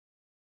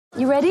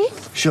You ready?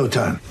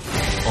 Showtime.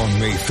 On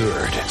May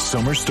 3rd,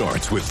 summer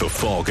starts with The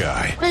Fall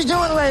Guy. Let's do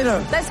it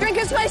later. Let's drink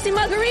a spicy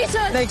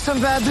margarita. Make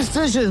some bad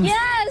decisions.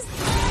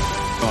 Yes!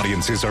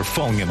 Audiences are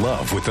falling in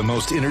love with the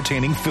most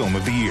entertaining film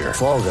of the year.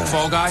 Fall Guy.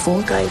 Fall Guy?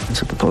 Fall guy.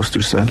 That's what the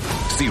poster said.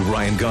 See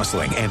Ryan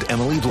Gosling and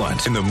Emily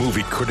Blunt in the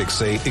movie critics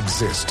say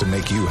exists to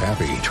make you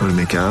happy. Trying to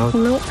make it out?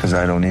 Nope. Because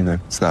I don't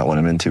either. It's not what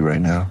I'm into right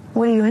now.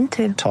 What are you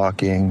into?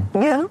 Talking.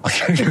 Yeah.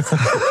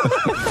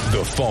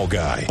 The Fall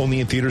Guy.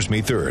 Only in theaters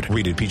May 3rd.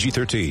 Rated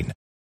PG-13.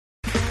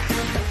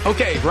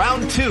 Okay,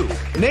 round two.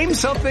 Name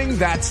something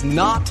that's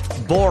not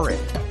boring.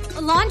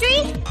 A laundry?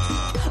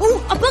 Ooh,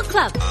 a book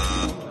club.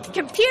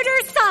 Computer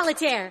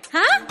solitaire,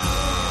 huh?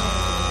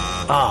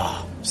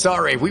 Ah,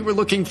 sorry, we were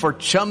looking for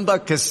Chumba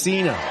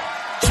Casino.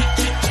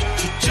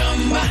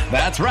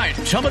 That's right,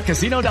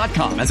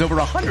 ChumbaCasino.com has over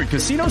 100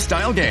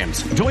 casino-style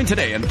games. Join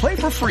today and play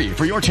for free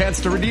for your chance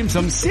to redeem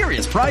some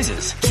serious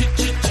prizes.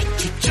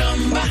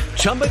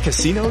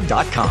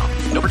 ChumbaCasino.com.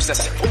 No purchase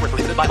necessary. Void where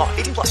prohibited by law.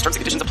 18 plus terms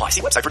and conditions apply.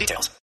 See website for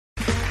details.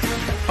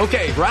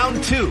 Okay,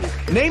 round two.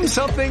 Name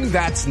something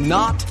that's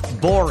not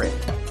boring.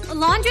 A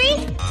laundry?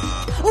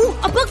 Ooh,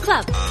 a book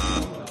club.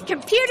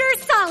 Computer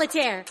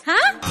solitaire,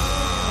 huh?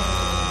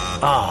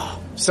 Ah,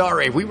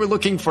 sorry, we were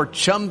looking for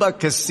Chumba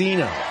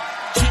Casino.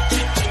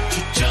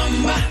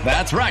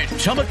 That's right,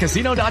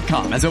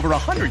 ChumbaCasino.com has over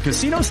 100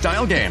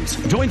 casino-style games.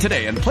 Join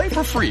today and play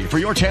for free for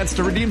your chance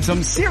to redeem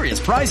some serious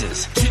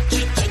prizes.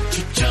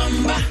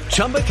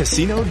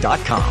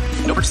 ChumbaCasino.com.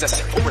 No purchase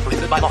necessary. Void where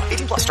prohibited by law.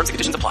 18 plus terms and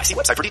conditions apply. See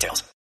website for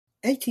details.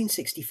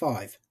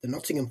 1865, the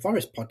Nottingham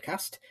Forest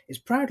podcast, is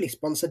proudly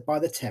sponsored by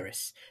The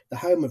Terrace, the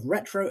home of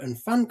retro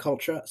and fan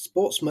culture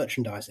sports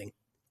merchandising.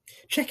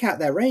 Check out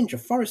their range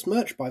of Forest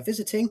merch by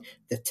visiting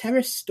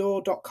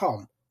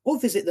theterracestore.com or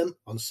visit them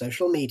on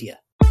social media.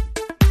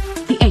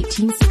 The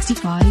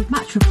 1865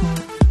 Match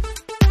Report.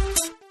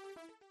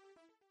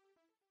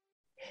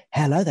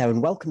 Hello there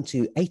and welcome to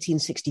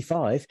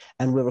 1865,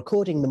 and we're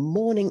recording the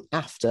morning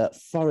after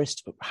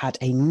Forest had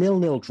a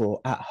 0-0 draw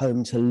at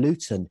home to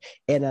Luton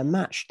in a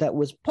match that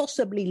was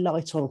possibly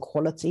light on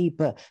quality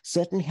but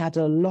certainly had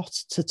a lot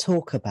to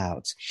talk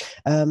about.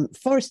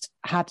 Forest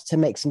had to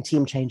make some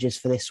team changes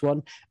for this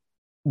one.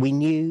 We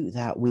knew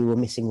that we were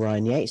missing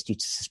Ryan Yates due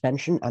to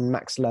suspension, and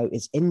Max Lowe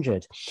is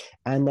injured.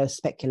 And there's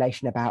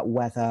speculation about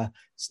whether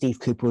Steve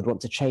Cooper would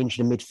want to change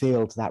the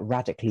midfield that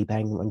radically,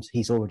 and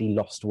he's already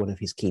lost one of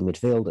his key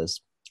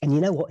midfielders. And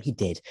you know what? He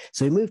did.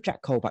 So he moved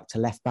Jack Cole back to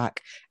left back,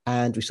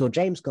 and we saw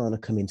James Garner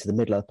come into the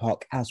middle of the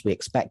park as we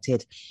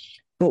expected.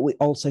 But we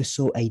also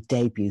saw a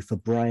debut for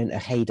Brian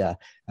Ojeda,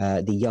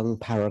 the young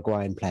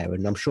Paraguayan player,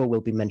 and I'm sure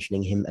we'll be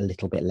mentioning him a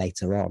little bit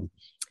later on.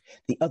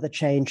 The other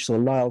change saw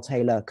Lyle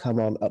Taylor come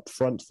on up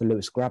front for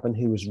Lewis Grabban,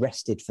 who was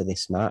rested for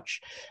this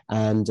match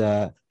and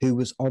who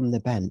was on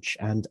the bench.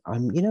 And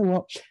you know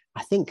what?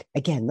 I think,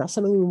 again, that's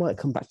something we might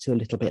come back to a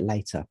little bit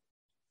later.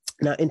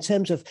 Now, in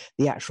terms of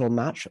the actual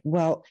match,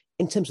 well,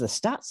 in terms of the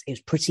stats, it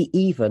was pretty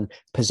even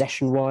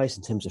possession-wise,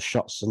 in terms of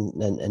shots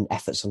and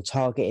efforts on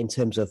target, in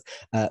terms of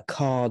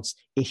cards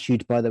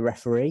issued by the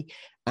referee.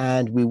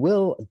 And we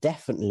will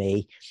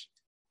definitely...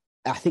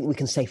 I think we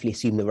can safely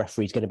assume the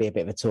referee is going to be a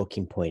bit of a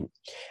talking point.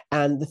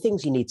 And the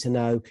things you need to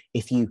know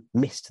if you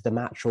missed the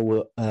match or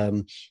were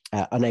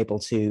unable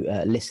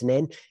to listen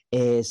in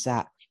is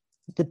that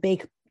the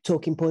big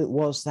talking point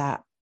was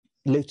that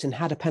Luton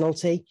had a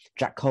penalty.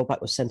 Jack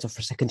Colback was sent off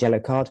for a second yellow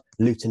card.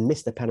 Luton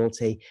missed the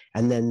penalty.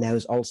 And then there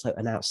was also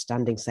an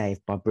outstanding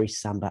save by Brice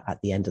Samba at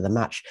the end of the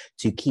match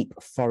to keep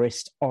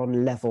Forest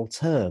on level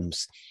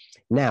terms.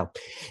 Now,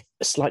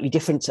 a slightly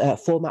different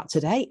format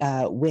today.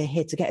 We're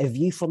here to get a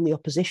view from the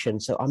opposition.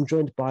 So I'm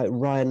joined by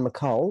Ryan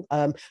McCall.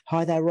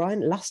 Hi there,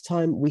 Ryan. Last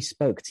time we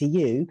spoke to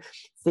you,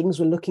 things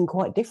were looking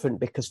quite different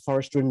because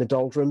Forest were in the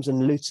doldrums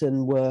and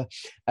Luton were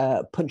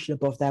punching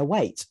above their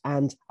weight.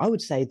 And I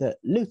would say that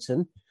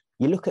Luton,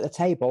 you look at the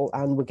table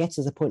and we're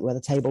getting to the point where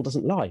the table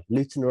doesn't lie.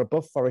 Luton are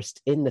above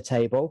Forest in the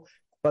table.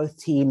 Both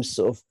teams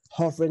sort of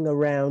hovering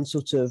around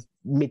sort of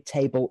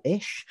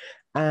mid-table-ish.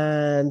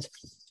 And...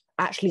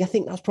 actually, I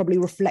think that's probably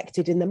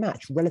reflected in the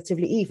match.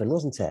 Relatively even,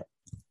 wasn't it?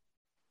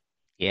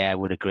 Yeah, I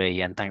would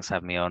agree. And thanks for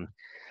having me on.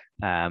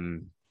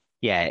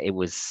 It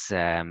was,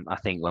 I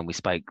think when we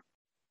spoke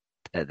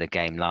at the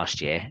game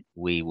last year,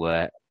 we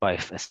were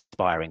both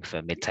aspiring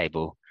for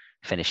mid-table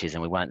finishes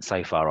and we weren't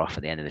so far off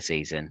at the end of the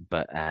season.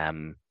 But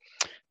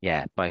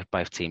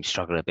both teams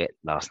struggled a bit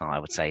last night, I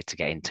would say, to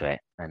get into it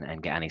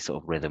and get any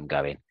sort of rhythm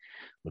going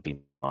would be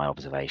my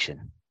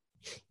observation.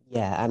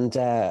 Yeah, and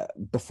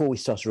before we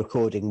started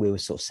recording, we were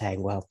sort of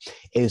saying, well,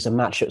 it was a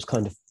match that was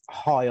kind of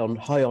high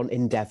on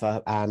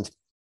endeavour and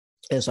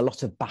there's a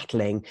lot of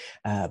battling,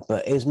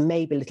 but it was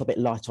maybe a little bit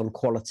light on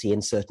quality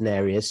in certain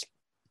areas.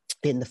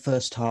 In the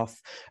first half,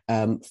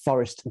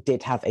 Forest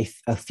did have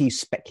a few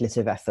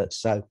speculative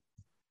efforts. So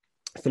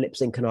Philip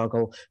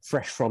Zinckernagel,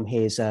 fresh from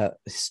his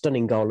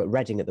stunning goal at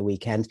Reading at the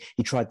weekend.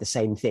 He tried the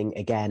same thing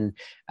again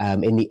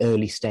in the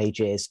early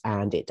stages,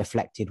 and it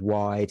deflected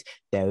wide.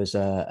 There was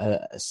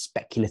a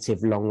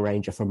speculative long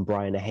ranger from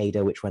Brian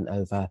Aheda, which went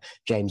over.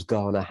 James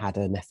Garner had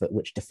an effort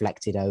which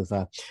deflected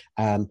over.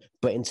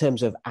 But in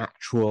terms of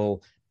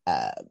actual,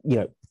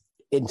 actual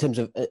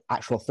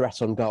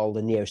threat on goal,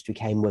 the nearest we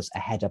came was a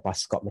header by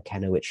Scott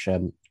McKenna, which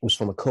was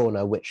from a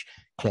corner, which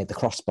cleared the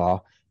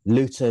crossbar.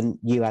 Luton,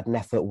 you had an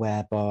effort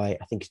whereby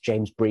I think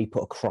James Bree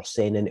put a cross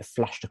in and it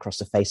flashed across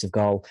the face of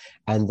goal.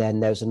 And then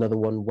there was another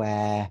one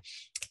where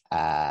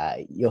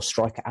your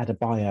striker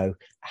Adebayo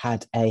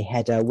had a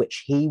header,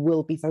 which he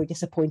will be very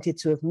disappointed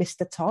to have missed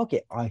the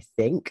target, I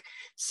think.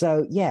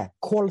 So, yeah,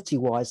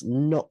 quality-wise,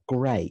 not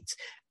great.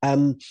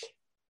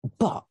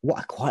 But what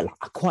I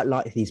quite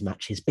like these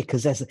matches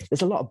because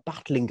there's a lot of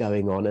battling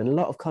going on and a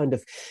lot of kind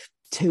of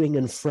toing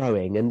and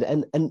froing,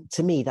 and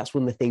to me that's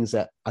one of the things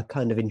that I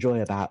kind of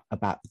enjoy about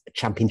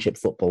Championship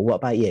football. What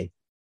about you?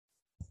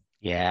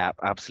 Yeah,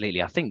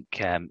 absolutely. I think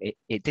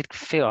it did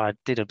feel, I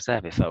did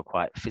observe it felt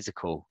quite a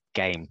physical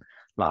game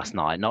last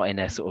night, not in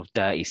a sort of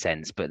dirty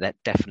sense, but that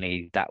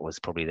was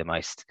probably the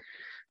most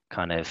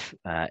kind of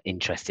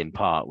interesting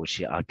part,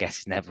 which I guess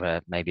is never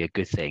maybe a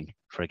good thing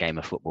for a game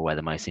of football where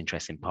the most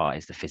interesting part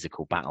is the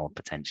physical battle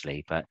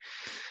potentially. But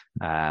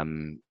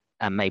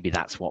and maybe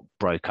that's what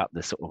broke up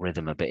the sort of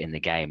rhythm a bit in the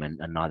game, and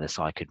neither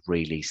side could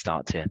really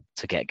start to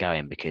get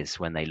going, because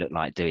when they looked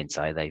like doing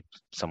so,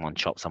 someone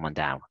chopped someone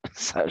down.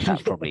 So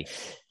that probably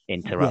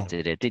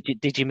interrupted it.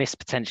 Did you miss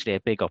potentially a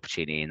big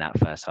opportunity in that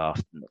first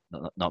half?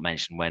 Not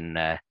mentioned when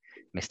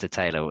Mr.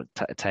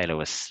 Taylor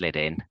was slid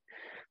in,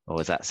 or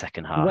was that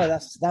second half? Well,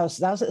 that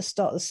was at the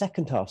start of the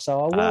second half. So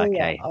I will.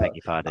 Okay, beg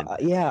your pardon.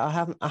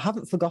 I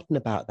haven't forgotten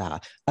about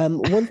that.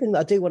 One thing that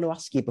I do want to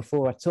ask you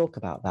before I talk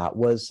about that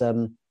was.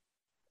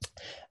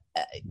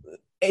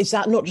 Is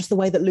that not just the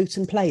way that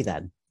Luton play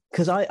then?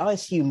 Because I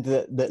assumed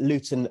that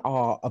Luton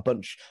are a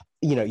bunch,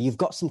 you've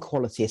got some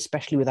quality,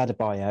 especially with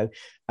Adebayo,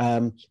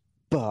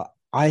 but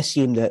I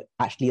assume that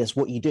actually that's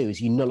what you do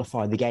is you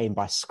nullify the game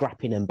by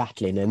scrapping and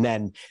battling, and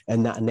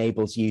that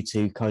enables you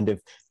to kind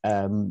of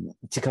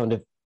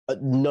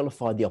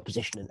nullify the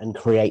opposition and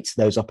create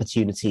those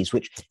opportunities,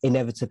 which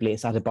inevitably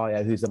it's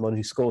Adebayo who's the one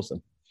who scores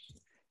them.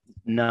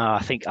 No,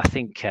 I think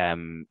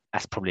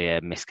that's probably a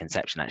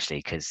misconception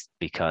actually,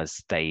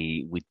 because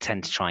they would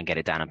tend to try and get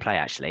it down and play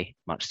actually,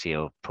 much to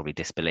your probably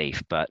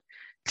disbelief, but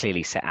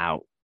clearly set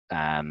out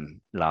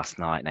last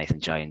night Nathan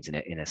Jones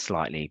in a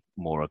slightly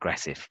more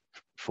aggressive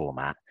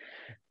format,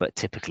 but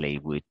typically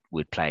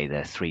would play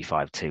the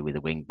 3-5-2 with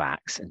the wing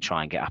backs and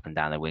try and get up and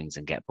down the wings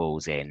and get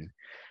balls in.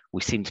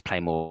 We seemed to play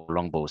more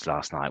long balls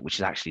last night, which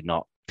is actually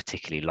not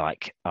particularly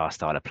like our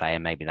style of play,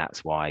 and maybe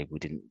that's why we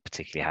didn't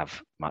particularly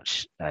have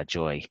much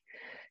joy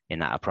in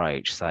that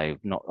approach. So I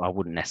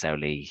wouldn't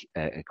necessarily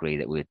agree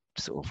that we'd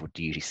would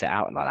usually set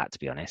out like that, to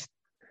be honest.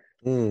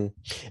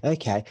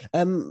 Okay.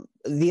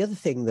 The other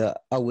thing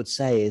that I would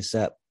say is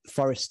that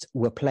Forest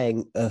were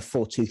playing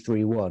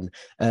 4-2-3-1.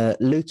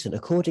 Luton,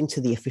 according to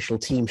the official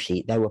team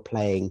sheet, they were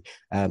playing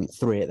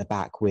three at the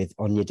back with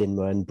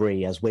Onyedinma and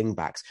Bree as wing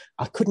backs.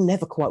 I could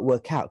never quite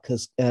work out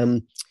because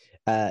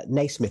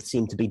Naismith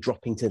seemed to be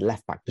dropping to the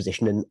left back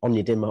position and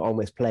Onyedinma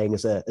almost playing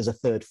as a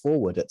third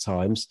forward at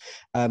times.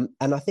 And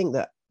I think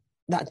that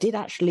did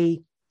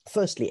actually,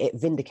 firstly, it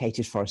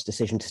vindicated Forest's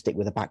decision to stick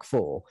with a back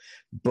four.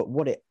 But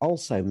what it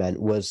also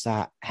meant was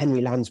that Henry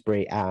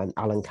Lansbury and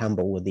Alan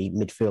Campbell were the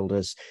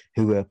midfielders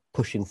who were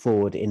pushing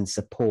forward in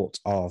support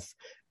of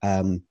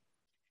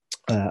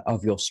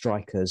your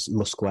strikers,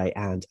 Musquet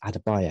and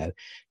Adebayo.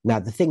 Now,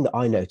 the thing that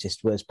I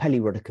noticed was Pelly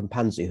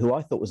Rudder-Kampanzu, who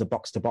I thought was a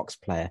box-to-box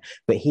player,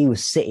 but he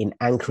was sitting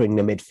anchoring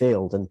the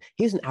midfield, and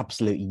he's an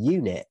absolute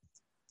unit.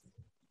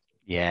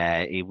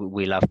 Yeah,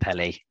 we love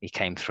Pelly. He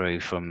came through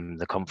from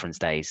the conference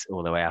days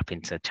all the way up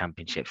into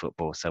Championship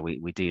football, so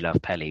we do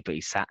love Pelly. But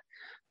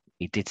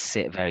he did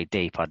sit very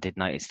deep. I did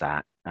notice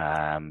that.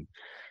 Odiminya,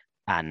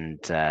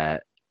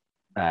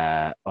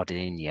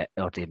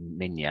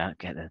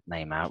 get the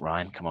name out,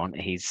 Ryan. Come on,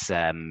 he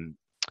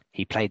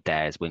played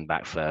there as wing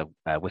back for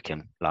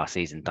Wickham last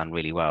season, done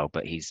really well.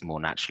 But he's more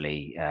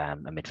naturally a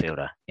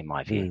midfielder, in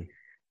my view.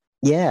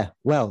 Yeah,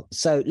 well,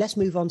 so let's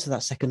move on to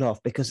that second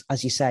half, because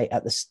as you say,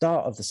 at the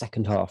start of the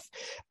second half,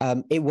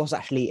 it was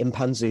actually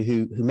Mpanzu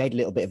who made a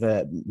little bit of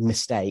a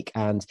mistake,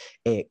 and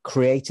it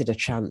created a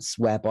chance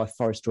whereby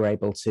Forest were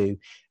able to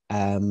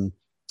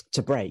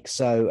break.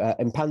 So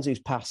Mpanzu's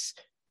pass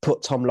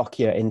put Tom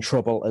Lockyer in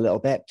trouble a little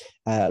bit.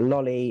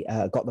 Lolly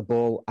got the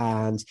ball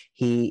and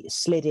he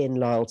slid in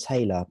Lyle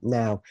Taylor.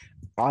 Now,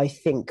 I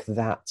think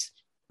that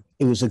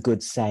it was a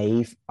good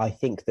save. I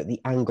think that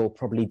the angle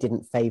probably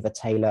didn't favour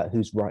Taylor,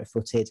 who's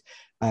right-footed.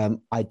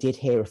 I did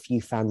hear a few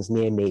fans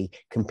near me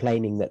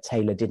complaining that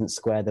Taylor didn't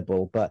square the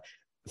ball. But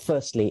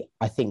firstly,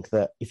 I think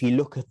that if you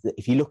look at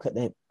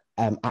the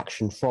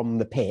action from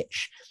the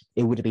pitch,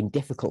 it would have been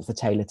difficult for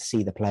Taylor to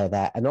see the player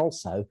there. And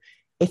also,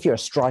 if you're a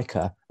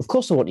striker, of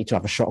course I want you to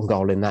have a shot on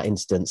goal in that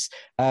instance.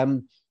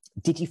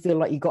 Did you feel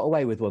like you got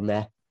away with one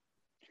there?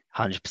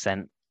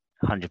 100%.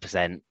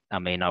 100%. I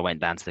mean, I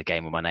went down to the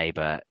game with my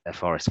neighbour, a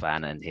Forest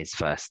fan, and his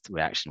first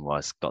reaction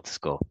was, got to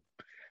score.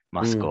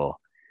 Must score.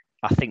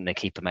 I think the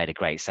keeper made a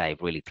great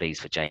save. Really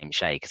pleased for James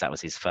Shea, because that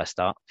was his first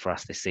start for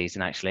us this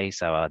season, actually.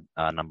 So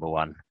our number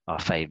one, our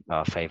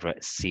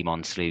favourite,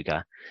 Simon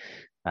Sluga,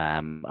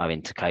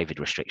 owing to COVID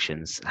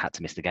restrictions, had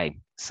to miss the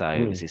game. So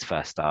it was his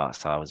first start.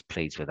 So I was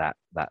pleased with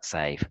that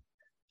save.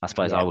 I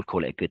suppose I would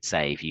call it a good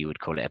save. You would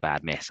call it a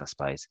bad miss, I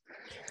suppose.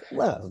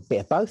 Well, a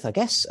bit of both, I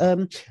guess.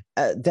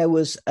 There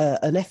was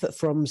an effort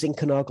from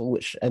Zinkernagel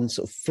which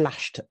sort of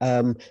flashed,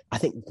 I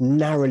think,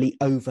 narrowly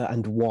over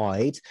and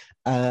wide.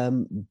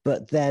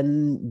 But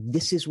then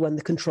this is when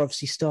the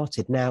controversy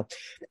started. Now,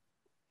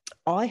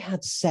 I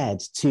had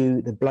said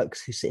to the bloke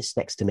who sits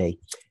next to me,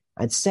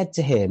 I'd said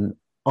to him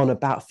on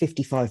about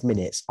 55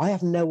 minutes, I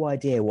have no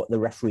idea what the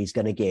referee's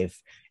going to give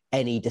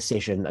any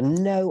decision,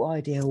 and no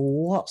idea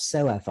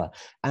whatsoever.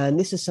 And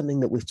this is something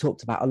that we've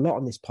talked about a lot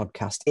on this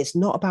podcast. It's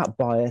not about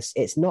bias.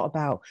 It's not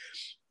about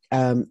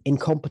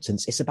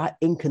incompetence. It's about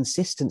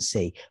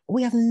inconsistency.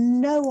 We have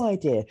no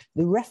idea.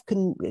 The ref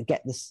can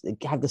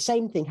have the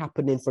same thing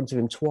happen in front of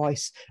him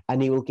twice,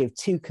 and he will give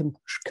two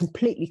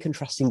completely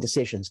contrasting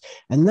decisions.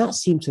 And that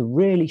seemed to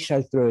really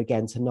show through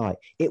again tonight.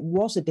 It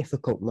was a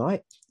difficult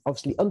night.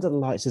 Obviously, under the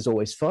lights is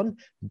always fun,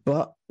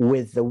 but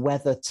with the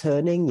weather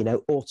turning,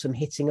 autumn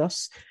hitting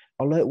us,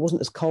 although it wasn't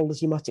as cold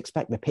as you might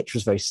expect, the pitch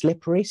was very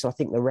slippery. So I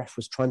think the ref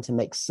was trying to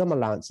make some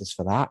allowances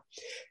for that.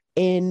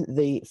 In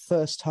the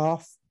first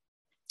half,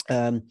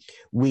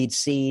 we'd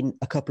seen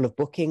a couple of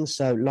bookings.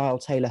 So Lyle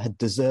Taylor had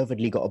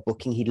deservedly got a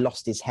booking. He'd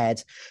lost his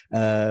head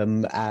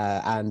and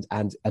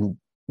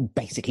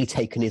basically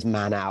taken his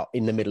man out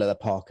in the middle of the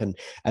park, and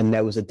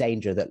there was a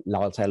danger that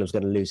Lyle Taylor was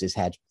going to lose his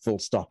head, full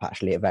stop,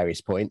 actually, at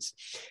various points.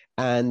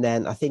 And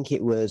then I think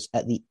it was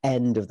at the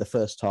end of the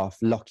first half,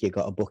 Lockyer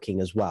got a booking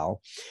as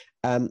well.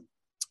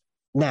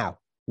 Now,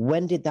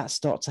 when did that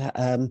start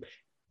to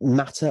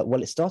matter?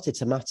 Well, it started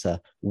to matter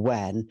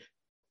when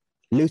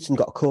Luton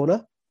got a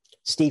corner.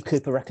 Steve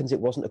Cooper reckons it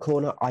wasn't a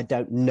corner. I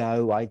don't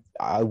know.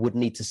 I would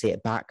need to see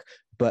it back,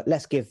 but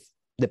let's give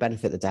the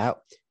benefit of the doubt.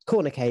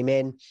 Corner came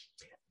in.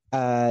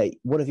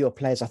 One of your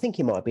players, I think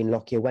he might have been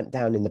Lockyer, went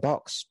down in the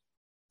box,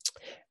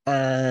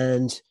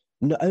 and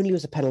not only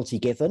was a penalty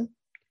given,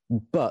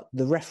 but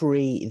the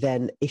referee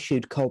then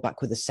issued Colback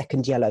with a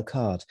second yellow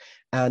card.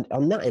 And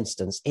on that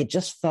instance, it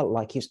just felt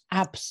like he was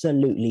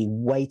absolutely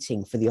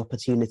waiting for the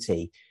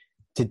opportunity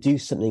to do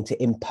something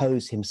to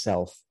impose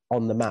himself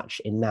on the match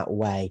in that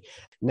way.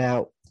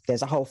 Now,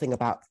 there's a whole thing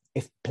about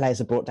if players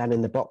are brought down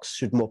in the box,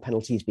 should more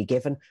penalties be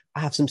given?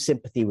 I have some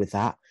sympathy with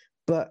that,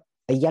 but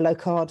a yellow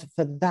card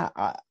for that,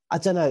 I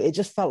don't know. It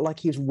just felt like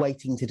he was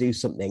waiting to do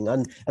something.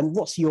 And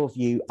what's your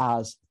view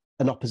as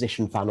an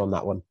opposition fan on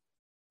that one?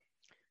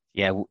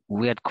 Yeah,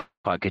 we had quite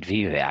a good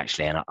view of it,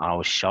 actually, and I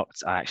was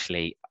shocked.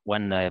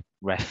 When the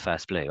ref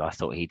first blew, I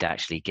thought he'd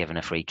actually given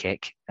a free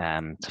kick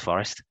to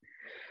Forest,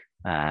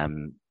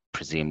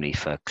 presumably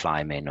for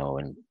climbing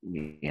and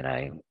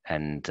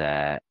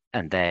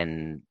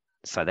then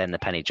the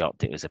penny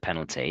dropped. It was a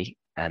penalty,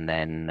 and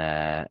then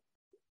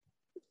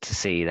to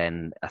see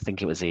then I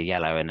think it was a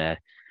yellow and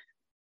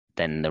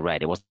then the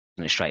red. It wasn't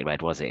a straight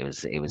red, was it?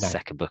 It was no.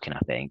 Second booking, I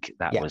think.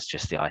 That was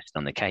just the icing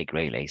on the cake,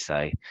 really.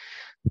 So,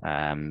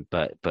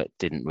 but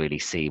didn't really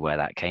see where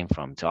that came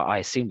from. So I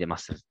assumed it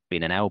must have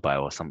been an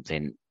elbow or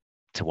something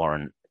to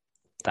warrant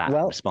that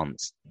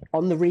response.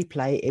 On the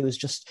replay, it was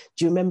just.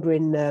 Do you remember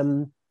in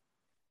the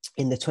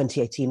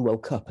 2018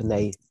 World Cup, and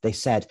they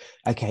said,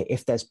 okay,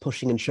 if there's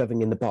pushing and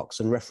shoving in the box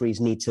and referees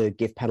need to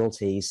give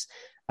penalties,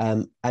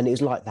 and it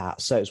was like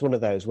that. So it's one of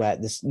those where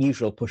this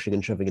usual pushing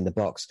and shoving in the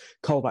box,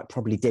 Colback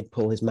probably did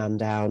pull his man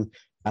down,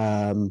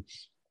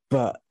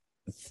 but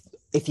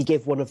if you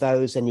give one of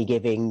those and you're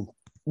giving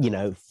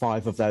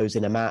 5 of those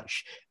in a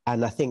match,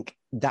 and I think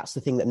that's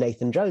the thing that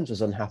Nathan Jones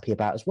was unhappy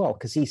about as well,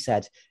 because he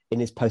said in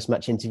his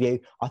post-match interview,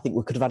 I think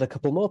we could have had a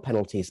couple more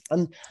penalties.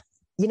 And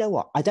you know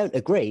what? I don't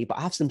agree, but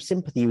I have some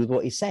sympathy with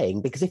what he's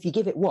saying, because if you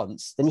give it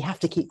once, then you have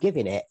to keep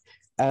giving it.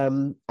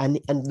 And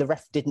the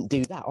ref didn't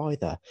do that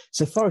either.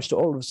 So Forest are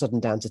all of a sudden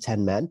down to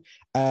 10 men.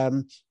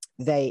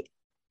 They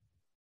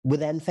were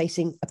then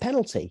facing a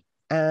penalty.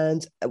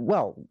 And,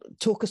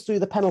 talk us through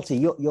the penalty.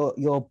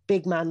 Your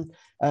big man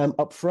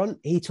up front,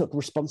 he took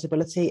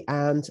responsibility,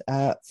 and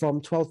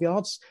from 12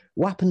 yards,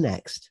 what happened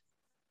next?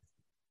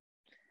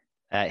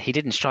 He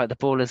didn't strike the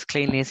ball as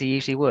cleanly as he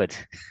usually would,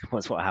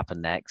 was what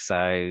happened next.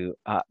 So,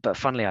 but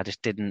funnily, I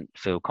just didn't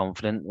feel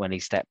confident when he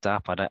stepped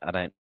up. I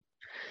don't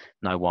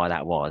know why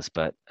that was,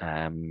 but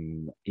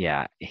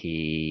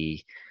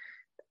he,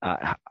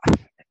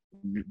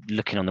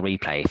 looking on the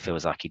replay,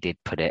 feels like he did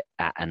put it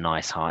at a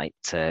nice height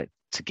to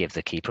give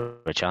the keeper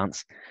a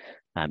chance.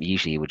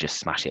 Usually he would just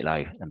smash it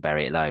low and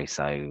bury it low.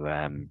 So,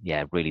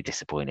 really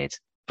disappointed,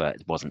 but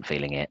wasn't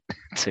feeling it,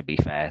 to be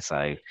fair.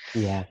 So,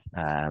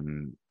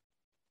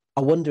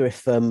 I wonder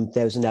if there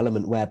was an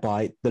element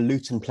whereby the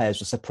Luton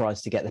players were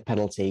surprised to get the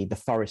penalty, the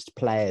Forest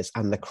players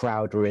and the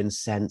crowd were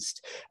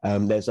incensed.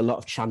 There's a lot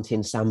of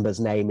chanting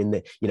Samba's name in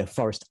the,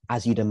 Forest,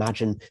 as you'd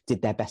imagine,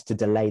 did their best to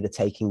delay the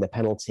taking the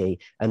penalty.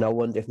 And I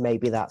wonder if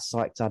maybe that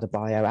psyched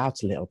Adebayo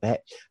out a little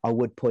bit. I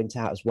would point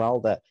out as well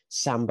that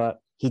Samba,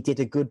 he did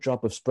a good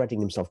job of spreading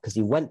himself because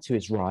he went to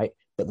his right,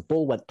 but the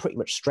ball went pretty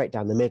much straight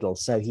down the middle.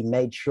 So he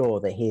made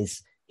sure that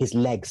his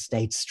legs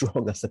stayed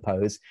strong, I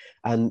suppose.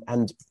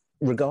 And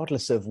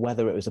regardless of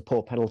whether it was a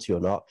poor penalty or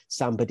not,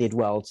 Samba did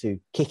well to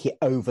kick it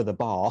over the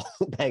bar,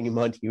 bearing in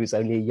mind he was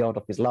only a yard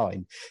off his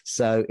line.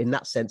 So in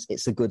that sense,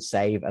 it's a good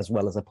save as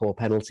well as a poor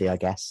penalty, I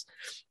guess.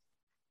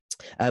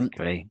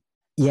 Great.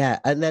 Yeah,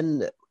 and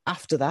then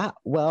after that,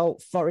 well,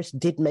 Forest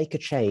did make a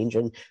change,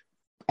 and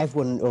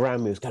everyone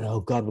around me was going,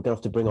 oh God, we're going to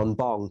have to bring on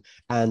Bong.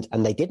 And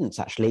they didn't,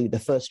 actually. The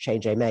first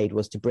change they made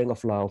was to bring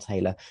off Lyle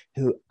Taylor,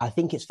 who I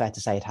think it's fair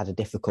to say had a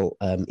difficult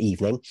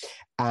evening.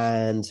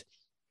 And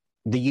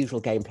the usual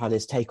game plan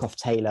is take off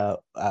Taylor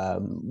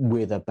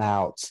with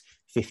about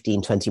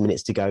 15, 20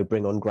 minutes to go,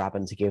 bring on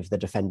Graben to give the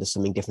defenders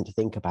something different to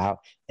think about.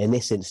 In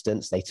this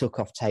instance, they took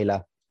off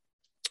Taylor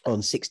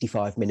on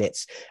 65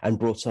 minutes and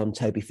brought on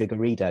Toby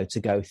Figueiredo to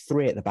go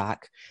 3 at the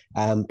back,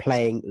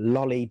 playing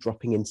Lolly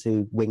dropping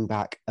into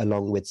wing-back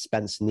along with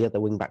Spence in the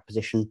other wing-back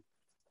position.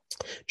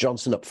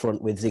 Johnson up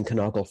front with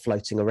Zinkernagel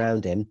floating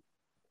around him.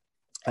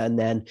 And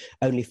then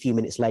only a few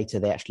minutes later,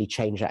 they actually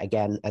changed that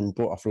again and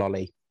brought off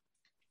Lolly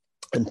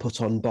and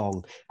put on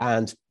Bong.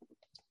 And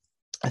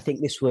I think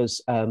this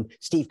was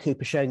Steve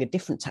Cooper showing a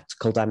different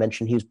tactical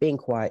dimension. He was being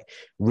quite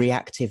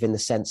reactive in the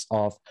sense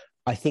of,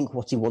 I think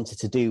what he wanted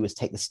to do was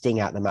take the sting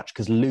out of the match,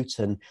 because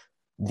Luton,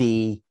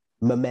 the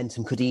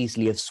momentum could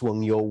easily have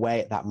swung your way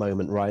at that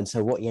moment, Ryan.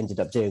 So what he ended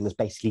up doing was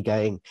basically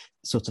going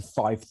sort of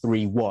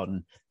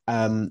 5-3-1.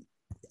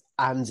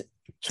 And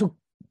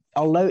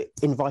although it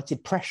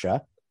invited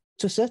pressure,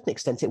 to a certain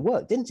extent it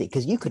worked, didn't it?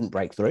 Because you couldn't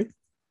break through.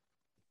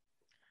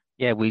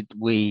 Yeah, we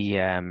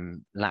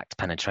lacked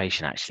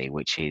penetration, actually,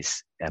 which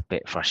is a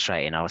bit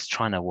frustrating. I was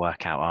trying to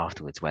work out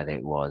afterwards whether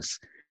it was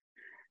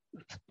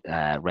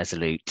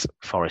resolute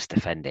Forest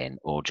defending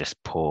or just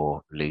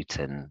poor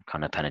Luton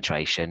kind of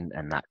penetration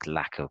and that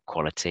lack of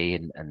quality,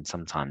 and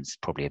sometimes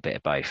probably a bit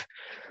of both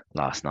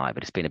last night.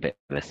 But it's been a bit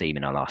of a theme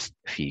in our last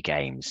few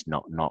games,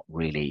 not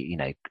really,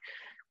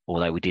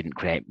 although we didn't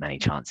create many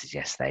chances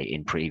yesterday,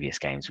 in previous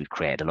games we've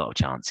created a lot of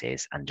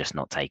chances and just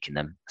not taken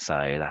them.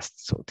 So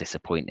that's sort of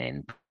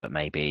disappointing, but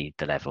maybe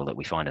the level that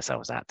we find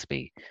ourselves at, to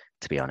be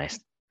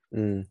honest.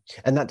 And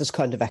that does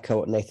kind of echo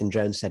what Nathan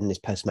Jones said in his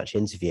post-match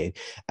interview.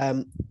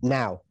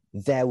 Now,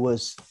 there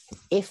was,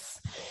 if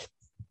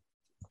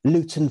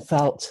Luton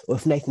felt, or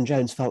if Nathan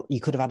Jones felt you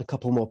could have had a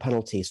couple more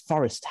penalties,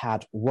 Forest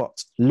had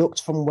what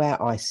looked, from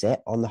where I sit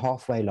on the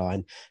halfway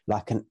line,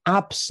 like an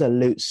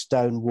absolute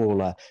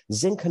stonewaller.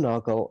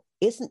 Zinkernagel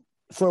isn't,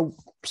 for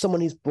someone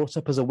who's brought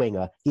up as a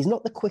winger, he's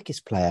not the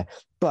quickest player,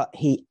 but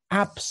he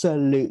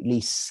absolutely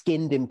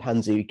skinned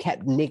Mpanzu. He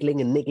kept niggling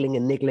and niggling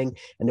and niggling.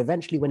 And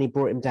eventually when he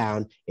brought him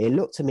down, it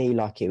looked to me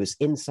like it was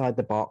inside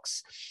the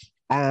box.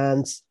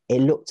 And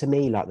it looked to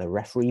me like the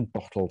referee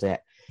bottled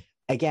it.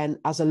 Again,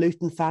 as a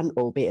Luton fan,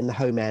 albeit in the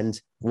home end,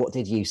 what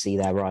did you see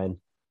there,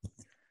 Ryan?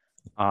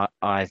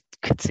 I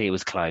could see it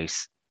was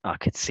close.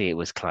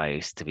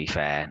 To be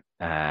fair.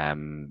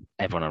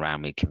 Everyone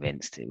around me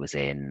convinced it was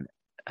in.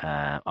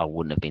 I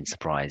wouldn't have been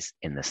surprised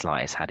in the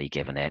slightest had he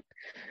given it,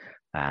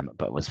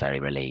 but was very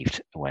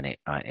relieved when it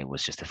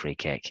was just a free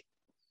kick.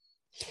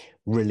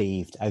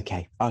 Relieved.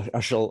 Okay, I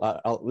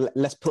shall.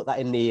 Let's put that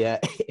in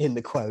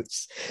the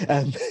quotes.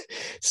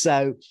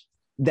 So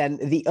then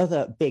the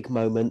other big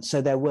moment. So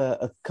there were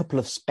a couple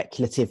of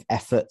speculative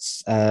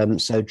efforts.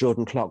 So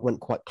Jordan Clark went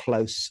quite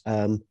close.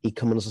 He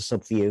come on as a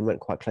sub for you and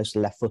went quite close to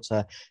the left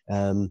footer.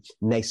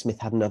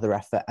 Naismith had another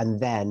effort, and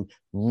then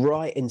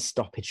right in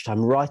stoppage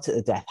time, right at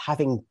the death,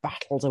 having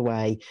battled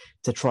away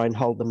to try and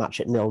hold the match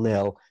at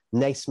 0-0,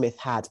 Naismith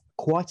had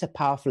quite a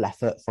powerful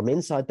effort from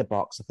inside the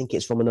box. I think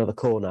it's from another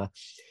corner.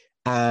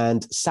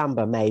 And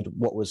Samba made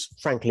what was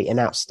frankly an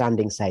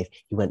outstanding save.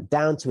 He went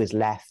down to his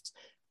left.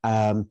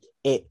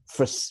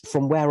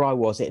 From where I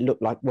was, it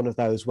looked like one of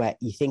those where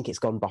you think it's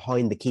gone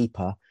behind the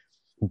keeper,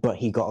 but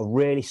he got a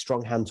really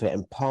strong hand to it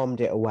and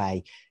palmed it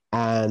away.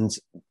 And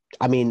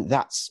I mean,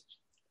 that's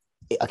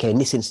okay. In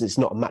this instance, it's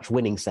not a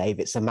match-winning save;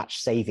 it's a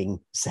match-saving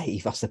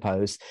save, I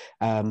suppose.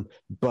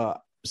 But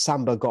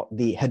Samba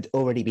had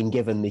already been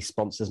given the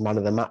sponsors man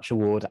of the match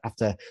award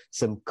after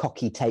some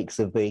cocky takes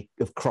of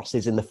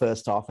crosses in the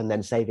first half and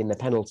then saving the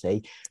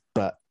penalty.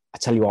 But I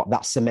tell you what,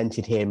 that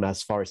cemented him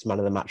as Forest man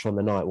of the match on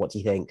the night. What do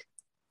you think?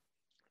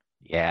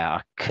 Yeah,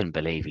 I couldn't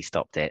believe he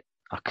stopped it.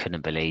 I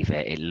couldn't believe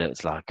it. It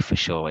looked like for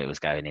sure it was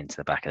going into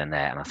the back of the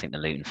net, and I think the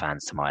Luton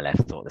fans to my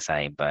left thought the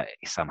same, but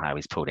somehow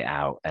he's pulled it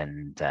out.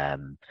 And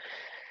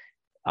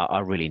I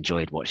really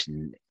enjoyed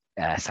watching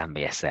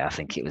Samba yesterday. I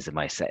think it was the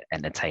most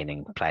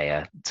entertaining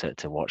player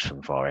to watch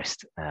from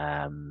Forest,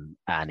 and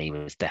he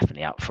was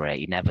definitely up for it.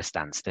 He never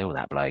stands still,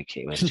 that bloke.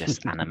 It was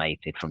just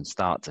animated from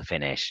start to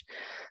finish.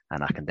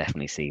 and I can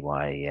definitely see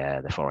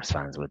why the Forest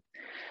fans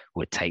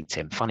would take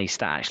Tim. Funny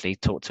stat, actually,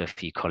 talked to a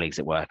few colleagues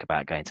at work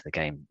about going to the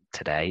game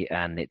today,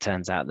 and it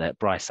turns out that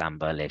Bryce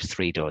Samba lives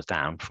 3 doors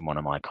down from one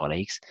of my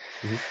colleagues,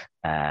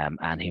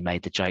 and who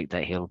made the joke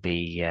that he'll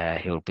be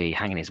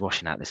hanging his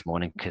washing out this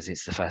morning because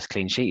it's the first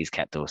clean sheet he's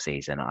kept all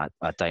season. I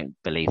don't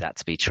believe that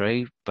to be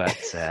true, but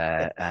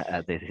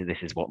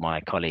this is what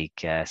my colleague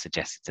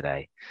suggested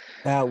today.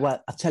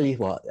 Well, I'll tell you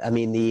what, I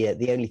mean,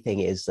 the only thing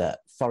is that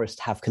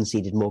Forest have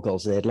conceded more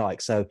goals than they'd like.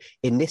 So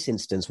in this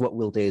instance, what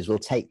we'll do is we'll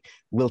take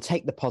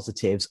the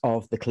positives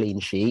of the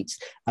clean sheets.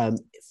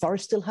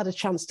 Forest still had a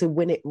chance to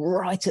win it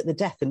right at the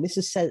death. And this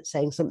is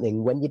saying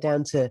something when you're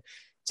down to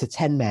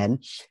 10 men,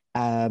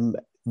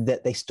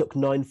 that they stuck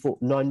 9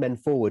 men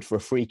forward for a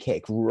free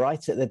kick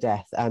right at the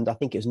death. And I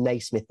think it was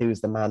Naismith who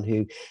was the man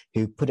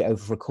who put it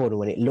over for a corner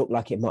when it looked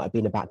like it might have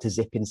been about to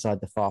zip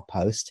inside the far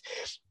post.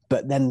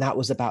 But then that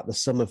was about the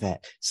sum of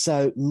it.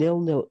 So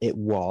 0-0 it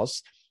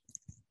was.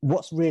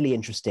 What's really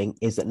interesting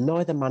is that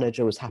neither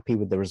manager was happy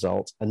with the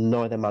result and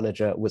neither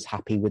manager was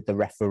happy with the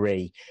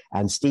referee.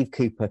 And Steve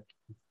Cooper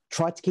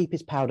tried to keep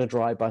his powder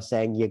dry by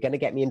saying, "You're going to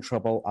get me in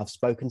trouble. I've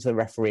spoken to the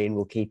referee and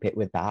we'll keep it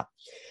with that,"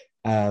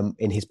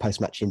 in his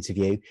post-match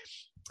interview.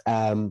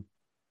 But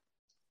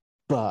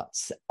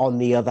on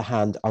the other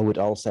hand, I would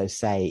also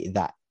say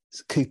that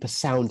Cooper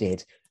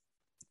sounded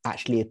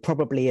actually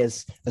probably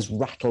as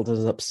rattled,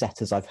 as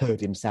upset as I've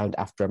heard him sound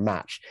after a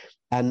match.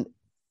 And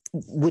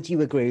would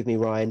you agree with me,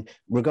 Ryan,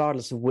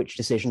 regardless of which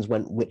decisions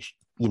went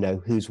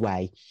whose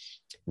way,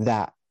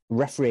 that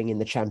refereeing in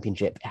the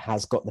Championship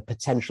has got the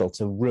potential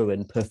to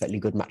ruin perfectly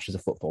good matches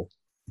of football?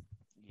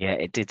 Yeah,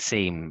 it did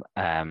seem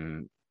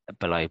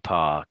below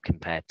par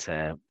compared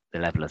to the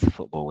level of the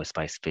football we're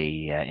supposed to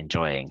be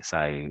enjoying.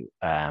 So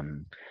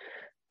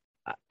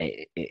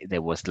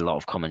there was a lot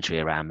of commentary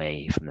around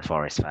me from the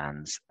Forest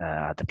fans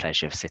I had the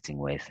pleasure of sitting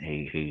with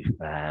who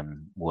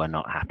were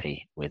not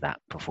happy with that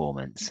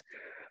performance.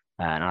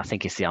 And I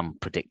think it's the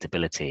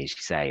unpredictability, as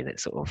you say, that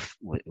sort of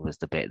was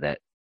the bit that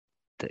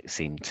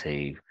seemed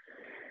to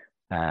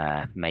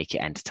make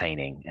it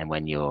entertaining. And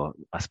when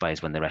I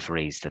suppose when the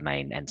referee's the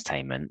main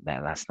entertainment,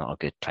 that's not a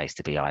good place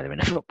to be either in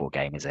a football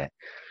game, is it?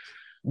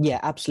 Yeah,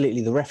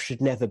 absolutely. The ref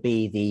should never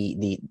be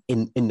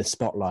in the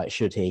spotlight,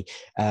 should he?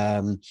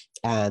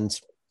 And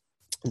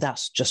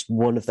that's just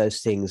one of those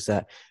things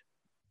that,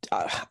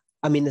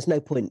 I mean, there's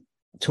no point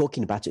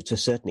talking about it to a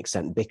certain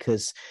extent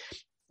because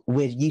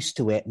we're used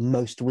to it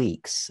most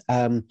weeks.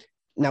 Now,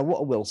 what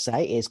I will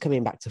say is,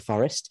 coming back to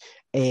Forest,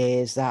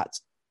 is that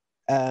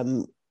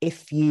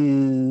if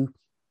you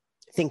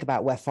think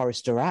about where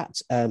Forest are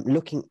at,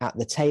 looking at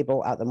the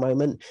table at the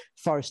moment,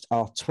 Forest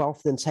are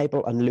 12th in the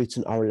table and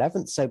Luton are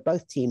 11th. So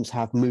both teams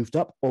have moved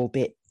up,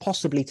 albeit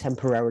possibly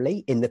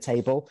temporarily, in the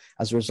table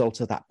as a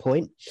result of that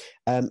point.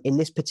 In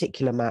this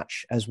particular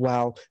match as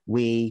well,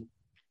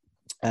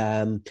 I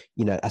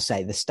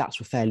say the stats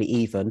were fairly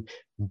even,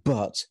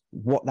 but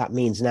what that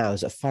means now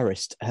is that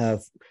Forest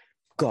have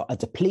got a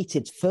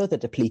further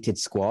depleted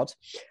squad,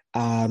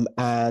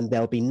 and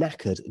they'll be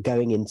knackered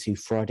going into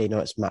Friday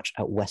night's match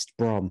at West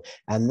Brom.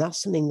 And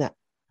that's something that,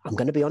 I'm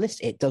going to be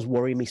honest, it does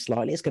worry me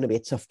slightly. It's going to be a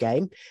tough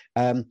game.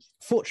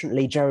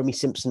 Fortunately, Jeremy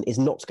Simpson is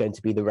not going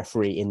to be the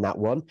referee in that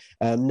one.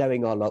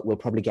 Knowing our luck, we'll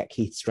probably get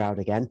Keith Stroud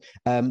again.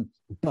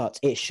 But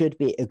it should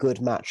be a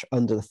good match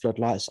under the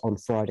floodlights on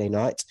Friday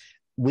night.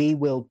 We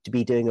will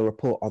be doing a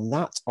report on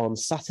that on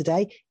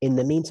Saturday. In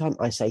the meantime,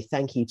 I say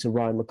thank you to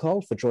Ryan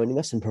McCall for joining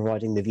us and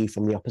providing the view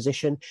from the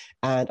opposition.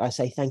 And I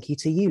say thank you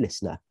to you,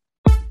 listener.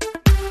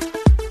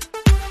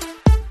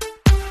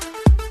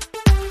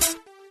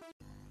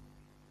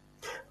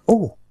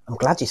 Oh, I'm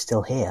glad you're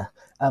still here.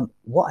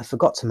 What I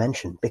forgot to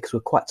mention, because we're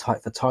quite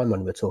tight for time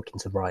when we were talking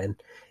to Brian,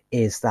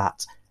 is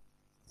that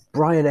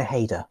Brian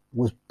Ojeda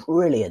was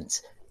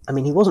brilliant. I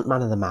mean, he wasn't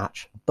man of the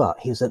match, but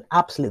he was an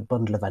absolute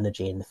bundle of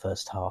energy in the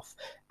first half,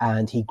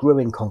 and he grew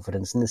in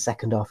confidence. In the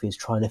second half, he was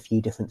trying a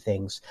few different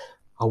things.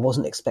 I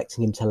wasn't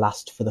expecting him to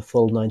last for the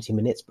full 90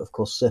 minutes, but of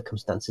course,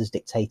 circumstances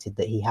dictated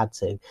that he had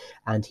to,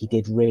 and he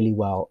did really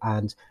well.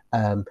 And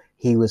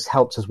he was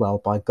helped as well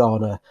by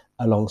Garner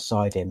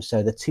alongside him.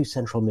 So the two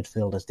central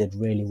midfielders did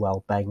really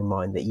well, bearing in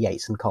mind that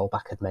Yates and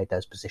Colback had made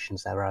those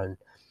positions their own.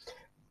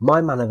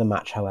 My man of the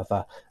match,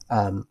 however,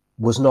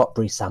 was not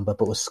Bryce Samba,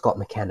 but was Scott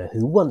McKenna,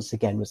 who once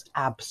again was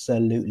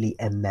absolutely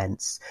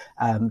immense.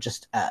 A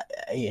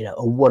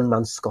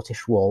one-man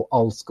Scottish wall,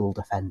 old school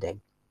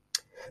defending.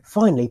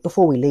 Finally,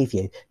 before we leave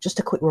you, just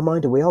a quick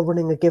reminder, we are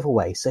running a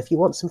giveaway. So if you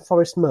want some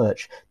Forest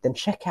merch, then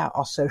check out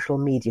our social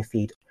media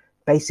feed.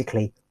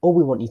 Basically, all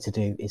we want you to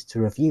do is to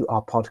review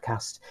our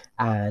podcast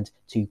and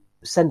to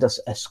send us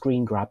a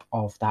screen grab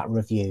of that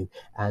review,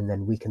 and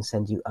then we can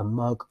send you a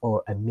mug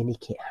or a mini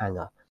kit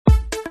hanger.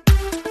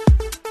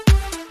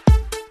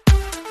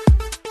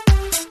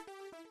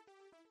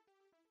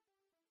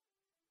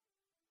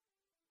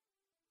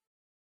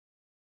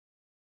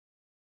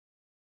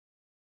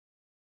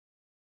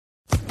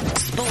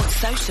 Sports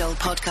Social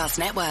Podcast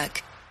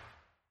Network.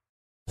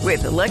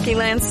 With the Lucky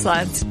Land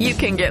Slots, you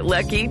can get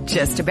lucky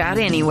just about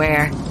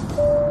anywhere.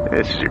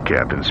 This is your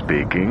captain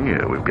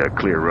speaking. We've got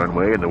clear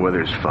runway and the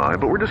weather's fine,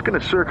 but we're just going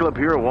to circle up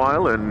here a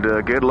while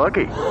and get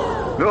lucky.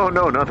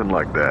 No, nothing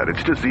like that.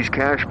 It's just these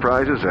cash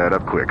prizes add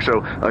up quick.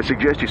 So I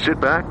suggest you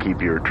sit back,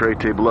 keep your tray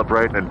table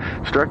upright, and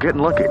start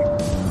getting lucky.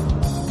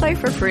 Play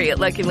for free at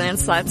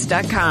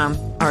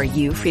LuckyLandSlots.com. Are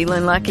you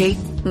feeling lucky?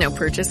 No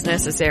purchase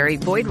necessary.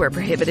 Void where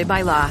prohibited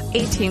by law.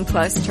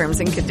 18+ terms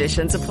and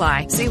conditions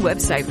apply. See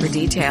website for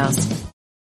details.